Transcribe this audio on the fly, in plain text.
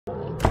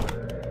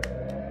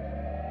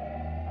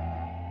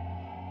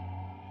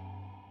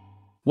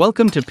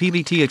Welcome to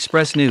PBT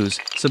Express News.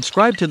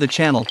 Subscribe to the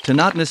channel to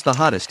not miss the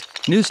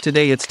hottest news.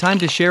 Today it's time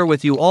to share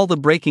with you all the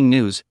breaking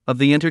news of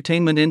the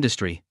entertainment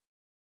industry.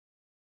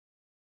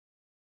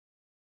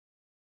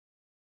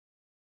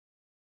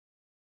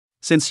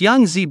 Since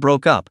Yangzi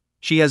broke up,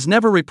 she has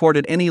never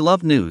reported any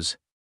love news.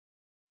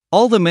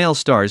 All the male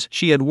stars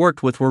she had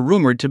worked with were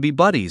rumored to be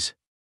buddies.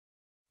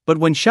 But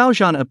when Xiao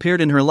Zhan appeared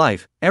in her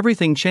life,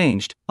 everything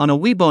changed. On a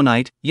Weibo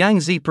night,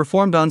 Yangzi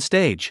performed on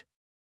stage.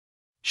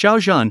 Xiao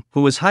Zhan,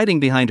 who was hiding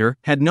behind her,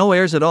 had no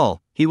airs at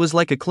all. He was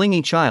like a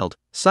clingy child,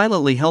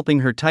 silently helping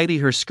her tidy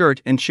her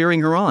skirt and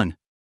cheering her on.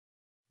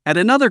 At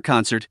another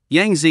concert,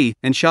 Yangzi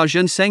and Xiao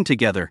Zhan sang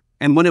together,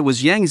 and when it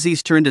was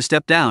Yangzi's turn to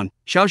step down,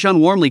 Xiao Zhan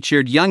warmly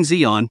cheered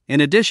Yangzi on. In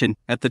addition,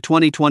 at the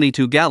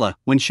 2022 gala,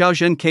 when Xiao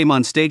Zhan came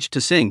on stage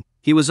to sing,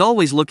 he was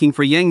always looking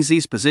for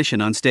Yangzi's position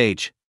on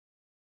stage.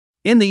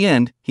 In the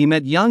end, he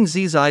met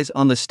Yangzi's eyes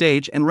on the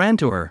stage and ran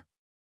to her,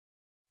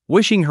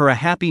 wishing her a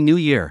happy new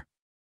year.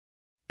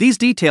 These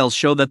details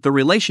show that the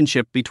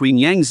relationship between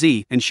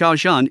Yangzi and Xiao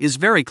Zhan is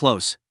very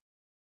close.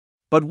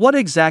 But what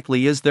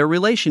exactly is their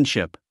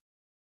relationship?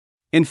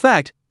 In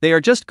fact, they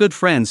are just good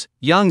friends.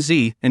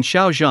 Yangzi and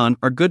Xiao Zhan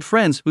are good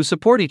friends who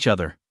support each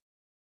other.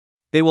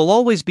 They will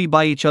always be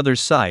by each other's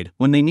side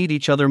when they need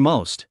each other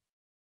most.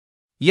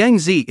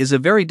 Yangzi is a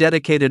very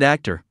dedicated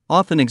actor,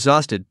 often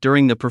exhausted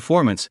during the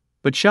performance,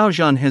 but Xiao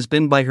Zhan has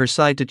been by her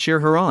side to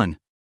cheer her on.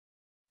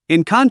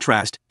 In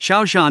contrast,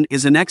 Xiao Zhan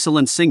is an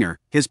excellent singer.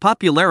 His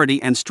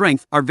popularity and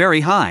strength are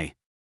very high.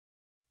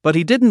 But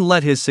he didn't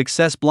let his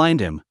success blind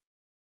him.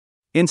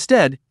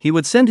 Instead, he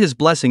would send his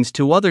blessings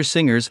to other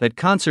singers at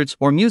concerts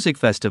or music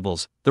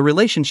festivals. The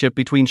relationship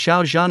between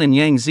Xiao Zhan and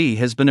Yangzi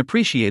has been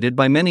appreciated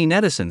by many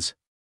netizens,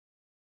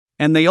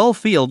 and they all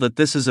feel that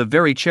this is a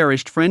very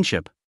cherished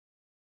friendship.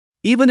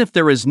 Even if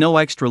there is no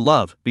extra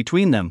love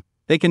between them,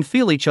 they can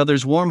feel each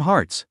other's warm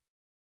hearts.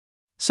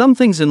 Some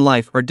things in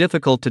life are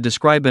difficult to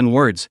describe in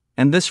words,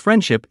 and this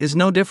friendship is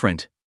no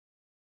different.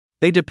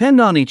 They depend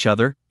on each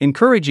other,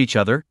 encourage each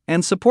other,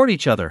 and support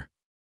each other.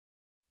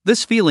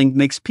 This feeling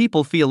makes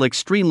people feel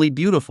extremely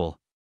beautiful.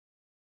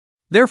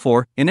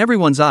 Therefore, in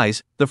everyone's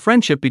eyes, the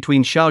friendship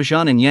between Xiao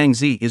Zhan and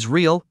Yangzi is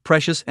real,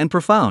 precious, and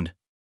profound.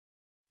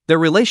 Their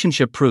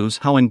relationship proves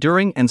how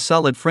enduring and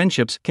solid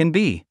friendships can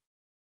be.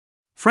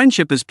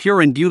 Friendship is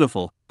pure and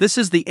beautiful. This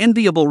is the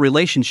enviable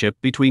relationship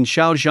between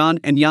Xiao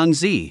Zhan and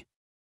Yangzi.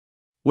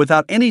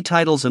 Without any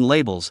titles and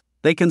labels,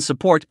 they can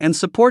support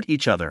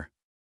each other.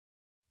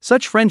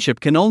 Such friendship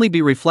can only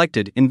be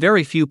reflected in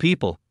very few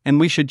people, and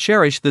we should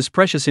cherish this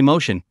precious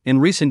emotion. In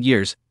recent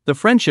years, the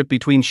friendship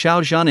between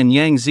Xiao Zhan and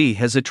Yangzi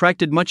has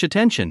attracted much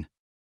attention.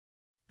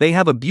 They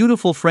have a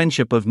beautiful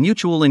friendship of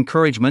mutual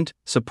encouragement,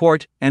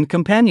 support, and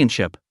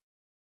companionship.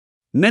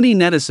 Many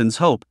netizens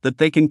hope that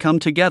they can come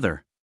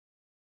together.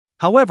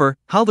 However,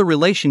 how the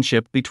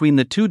relationship between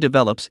the two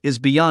develops is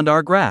beyond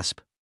our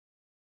grasp.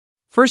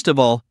 First of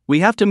all, we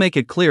have to make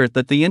it clear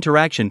that the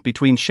interaction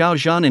between Xiao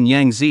Zhan and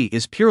Yangzi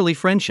is purely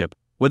friendship,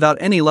 without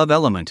any love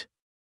element.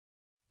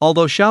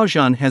 Although Xiao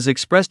Zhan has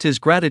expressed his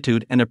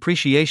gratitude and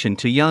appreciation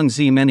to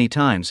Yangzi many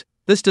times,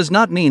 this does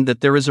not mean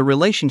that there is a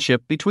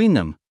relationship between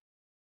them.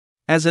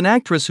 As an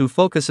actress who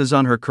focuses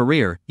on her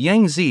career,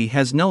 Yangzi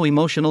has no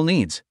emotional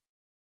needs.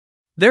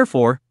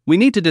 Therefore, we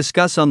need to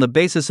discuss on the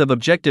basis of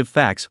objective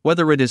facts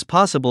whether it is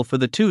possible for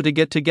the two to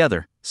get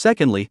together.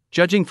 Secondly,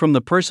 judging from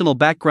the personal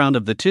background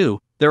of the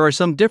two, there are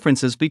some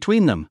differences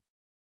between them.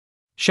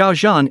 Xiao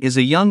Zhan is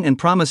a young and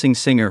promising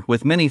singer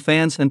with many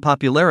fans and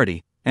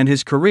popularity, and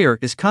his career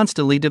is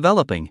constantly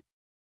developing.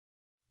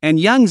 And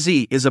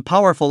Yangzi is a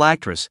powerful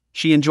actress.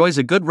 She enjoys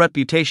a good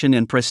reputation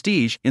and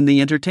prestige in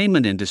the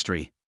entertainment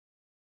industry.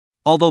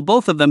 Although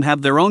both of them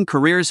have their own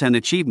careers and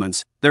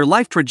achievements, their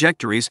life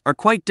trajectories are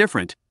quite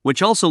different,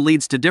 which also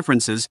leads to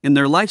differences in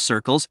their life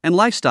circles and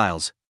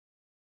lifestyles.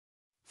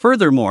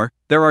 Furthermore,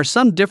 there are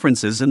some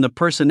differences in the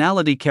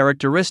personality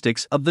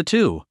characteristics of the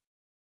two.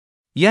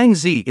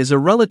 Yangzi is a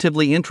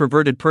relatively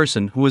introverted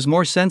person who is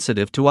more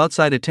sensitive to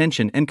outside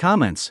attention and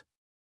comments.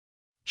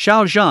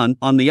 Xiao Zhan,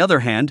 on the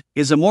other hand,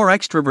 is a more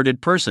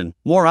extroverted person,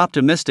 more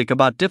optimistic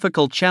about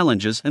difficult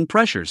challenges and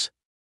pressures.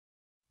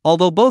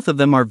 Although both of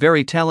them are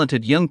very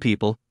talented young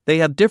people, they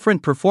have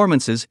different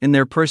performances in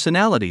their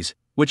personalities,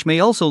 which may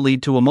also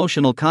lead to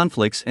emotional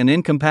conflicts and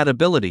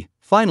incompatibility.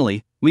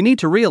 Finally, we need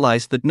to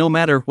realize that no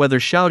matter whether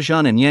Xiao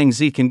Zhan and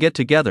Yangzi can get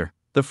together,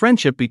 the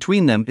friendship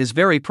between them is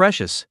very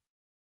precious.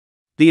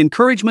 The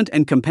encouragement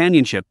and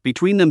companionship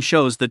between them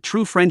shows that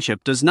true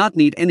friendship does not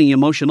need any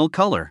emotional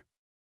color.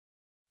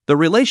 The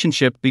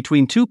relationship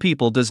between two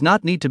people does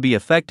not need to be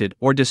affected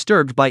or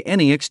disturbed by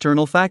any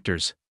external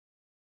factors.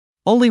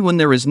 Only when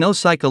there is no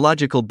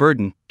psychological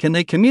burden can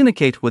they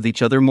communicate with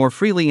each other more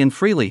freely.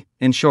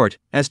 In short,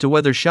 as to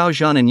whether Xiao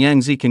Zhan and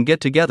Yangzi can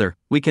get together,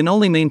 we can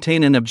only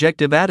maintain an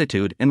objective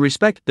attitude and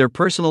respect their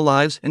personal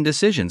lives and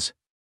decisions.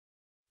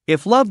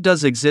 If love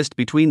does exist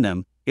between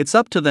them, it's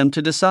up to them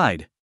to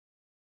decide.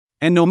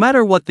 And no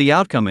matter what the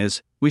outcome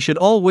is, we should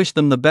all wish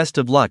them the best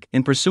of luck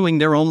in pursuing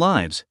their own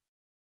lives.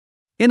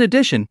 In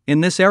addition,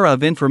 in this era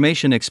of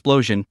information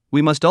explosion,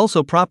 we must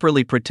also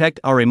properly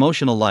protect our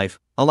emotional life,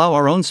 allow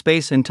our own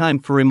space and time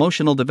for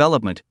emotional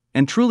development,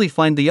 and truly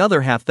find the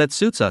other half that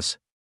suits us.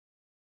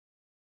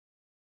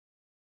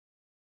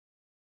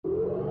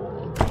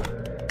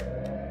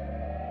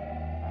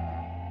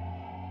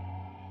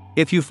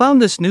 If you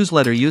found this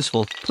newsletter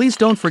useful, please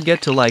don't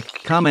forget to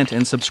like, comment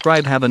and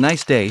subscribe. Have a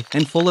nice day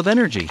and full of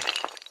energy.